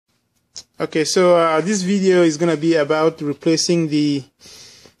Okay, so this video is going to be about replacing the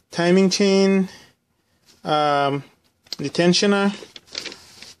timing chain, the tensioner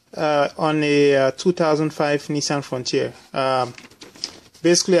on a 2005 Nissan Frontier.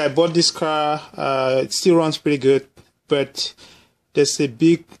 Basically, I bought this car. It still runs pretty good, but there's it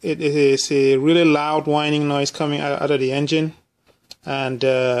is a really loud whining noise coming out of the engine, and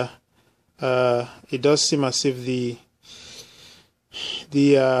it does seem as if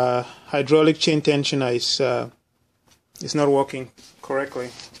the hydraulic chain tensioner is not working correctly,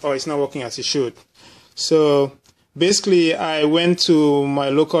 or it's not working as it should. So basically, I went to my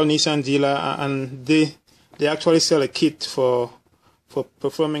local Nissan dealer, and they actually sell a kit for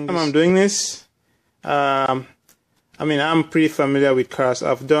performing this. I'm doing this. I mean, I'm pretty familiar with cars.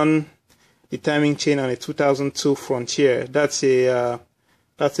 I've done the timing chain on a 2002 Frontier. That's a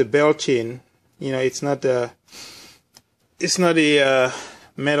bell chain. You know, it's not a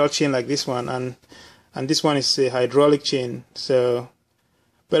metal chain like this one, and this one is a hydraulic chain. So,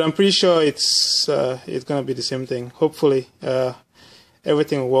 but I'm pretty sure it's gonna be the same thing. Hopefully,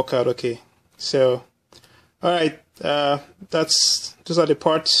 everything will work out okay. So, all right, those are the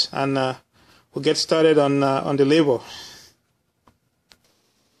parts, and we'll get started on the labor.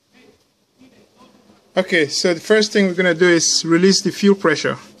 Okay, so the first thing we're gonna do is release the fuel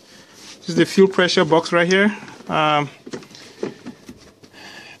pressure. This is the fuel pressure box right here.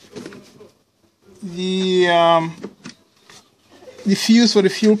 The fuse for the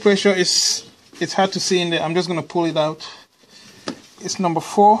fuel pressure it's hard to see in there. I'm just gonna pull it out. It's number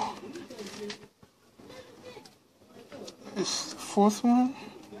 4. It's the 4th one.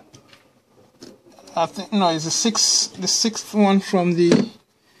 I think no, it's the 6th one from the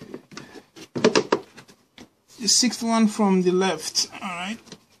 6th one from the left. All right.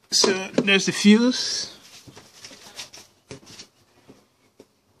 So there's the fuse.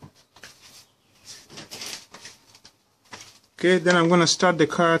 Okay, then I'm going to start the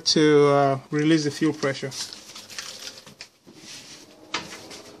car to release the fuel pressure.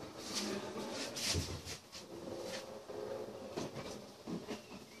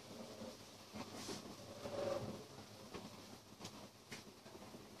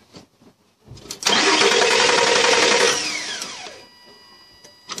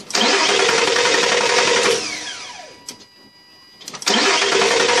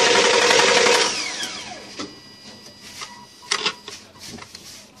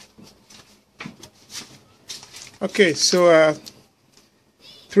 Okay, so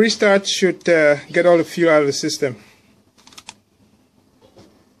 3 starts should get all the fuel out of the system.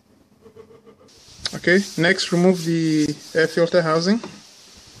 Okay, next remove the air filter housing.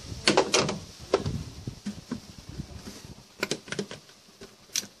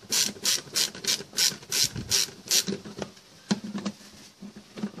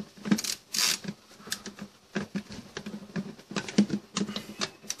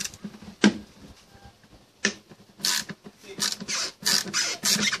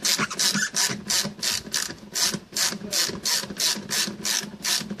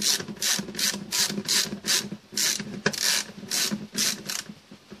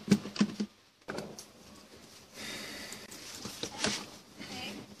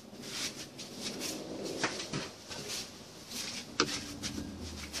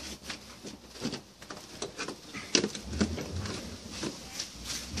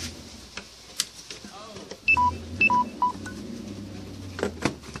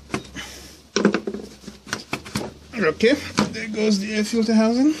 Okay, there goes the air filter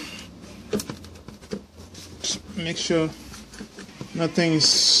housing. Just make sure nothing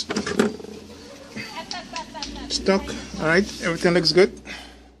is stuck. Alright, everything looks good.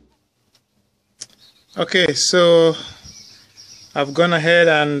 Okay, so I've gone ahead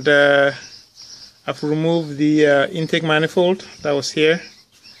and I've removed the intake manifold that was here.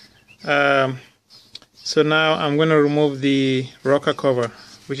 So now I'm going to remove the rocker cover,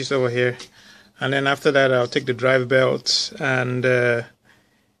 which is over here. And then after that, I'll take the drive belt and a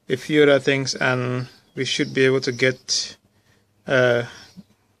few other things, and we should be able to get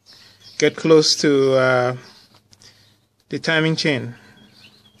close to the timing chain.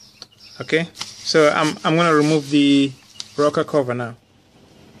 Okay, so I'm going to remove the rocker cover now.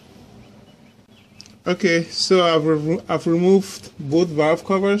 Okay, so I've removed both valve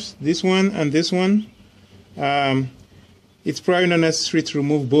covers, this one and this one. It's probably not necessary to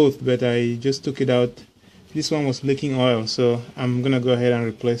remove both, but I just took it out. This one was leaking oil, so I'm gonna go ahead and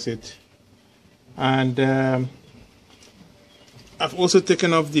replace it. And I've also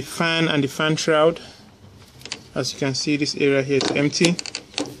taken off the fan and the fan shroud. As you can see, this area here is empty.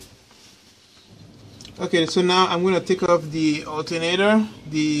 Okay, so now I'm going to take off the alternator,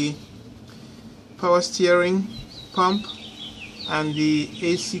 the power steering pump and the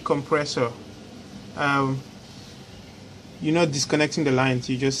AC compressor. You're not disconnecting the lines,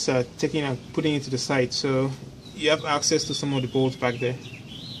 you're just taking and putting it to the side, so you have access to some of the bolts back there.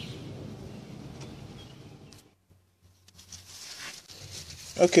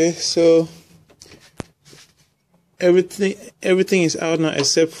 Okay, so everything is out now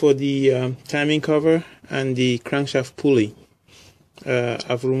except for the timing cover and the crankshaft pulley.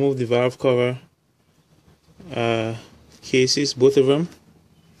 I've removed the valve cover cases, both of them,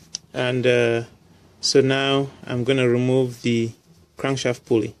 and so now I'm going to remove the crankshaft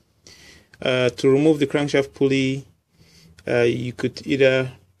pulley. To remove the crankshaft pulley, you could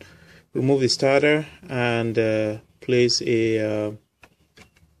either remove the starter and place a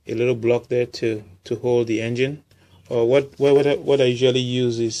little block there to hold the engine, or what I usually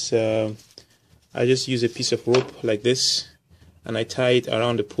use is I just use a piece of rope like this, and I tie it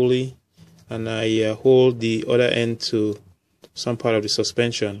around the pulley, and I hold the other end to some part of the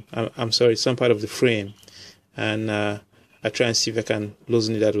suspension. I'm sorry, some part of the frame, and I try and see if I can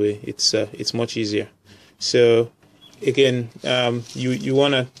loosen it that way. It's much easier. So again, you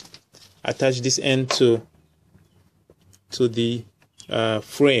want to attach this end to the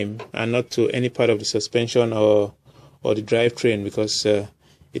frame and not to any part of the suspension or the drivetrain, because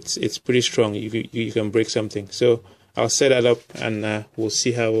it's pretty strong. You can break something. So I'll set that up, and we'll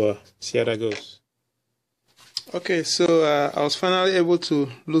see how that goes. Okay, so I was finally able to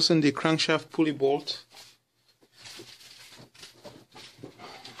loosen the crankshaft pulley bolt.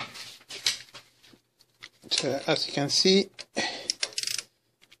 So as you can see,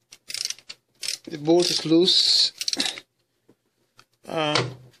 the bolt is loose.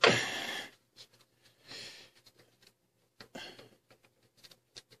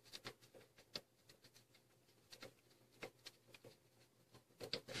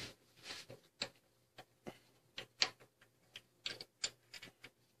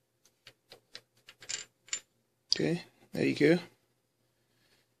 Okay, there you go.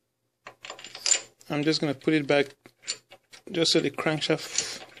 I'm just going to put it back just so the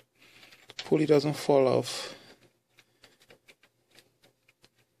crankshaft pulley doesn't fall off.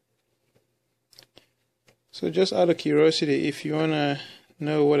 So just out of curiosity, if you want to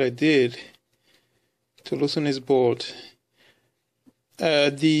know what I did to loosen this bolt, so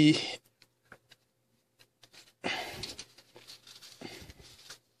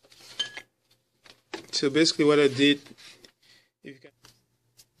basically what I did,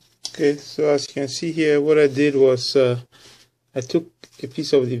 okay, so as you can see here, what I did was I took a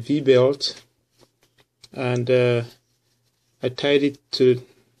piece of the V-belt and I tied it to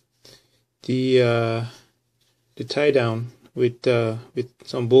the tie down with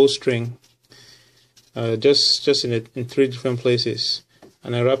some bowstring, just in 3 different places,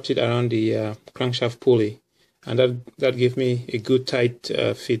 and I wrapped it around the crankshaft pulley, and that gave me a good tight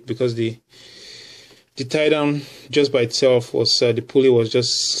fit, because the tie down just by itself was the pulley was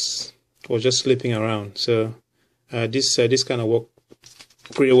just slipping around. So this kind of worked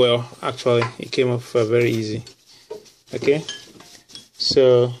pretty well. Actually, it came off very easy. Okay,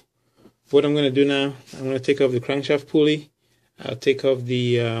 so what I'm going to do now, I'm going to take off the crankshaft pulley, I'll take off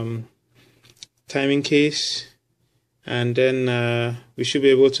the timing case, and then we should be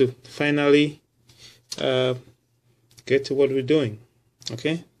able to finally get to what we're doing.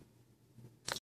 Okay.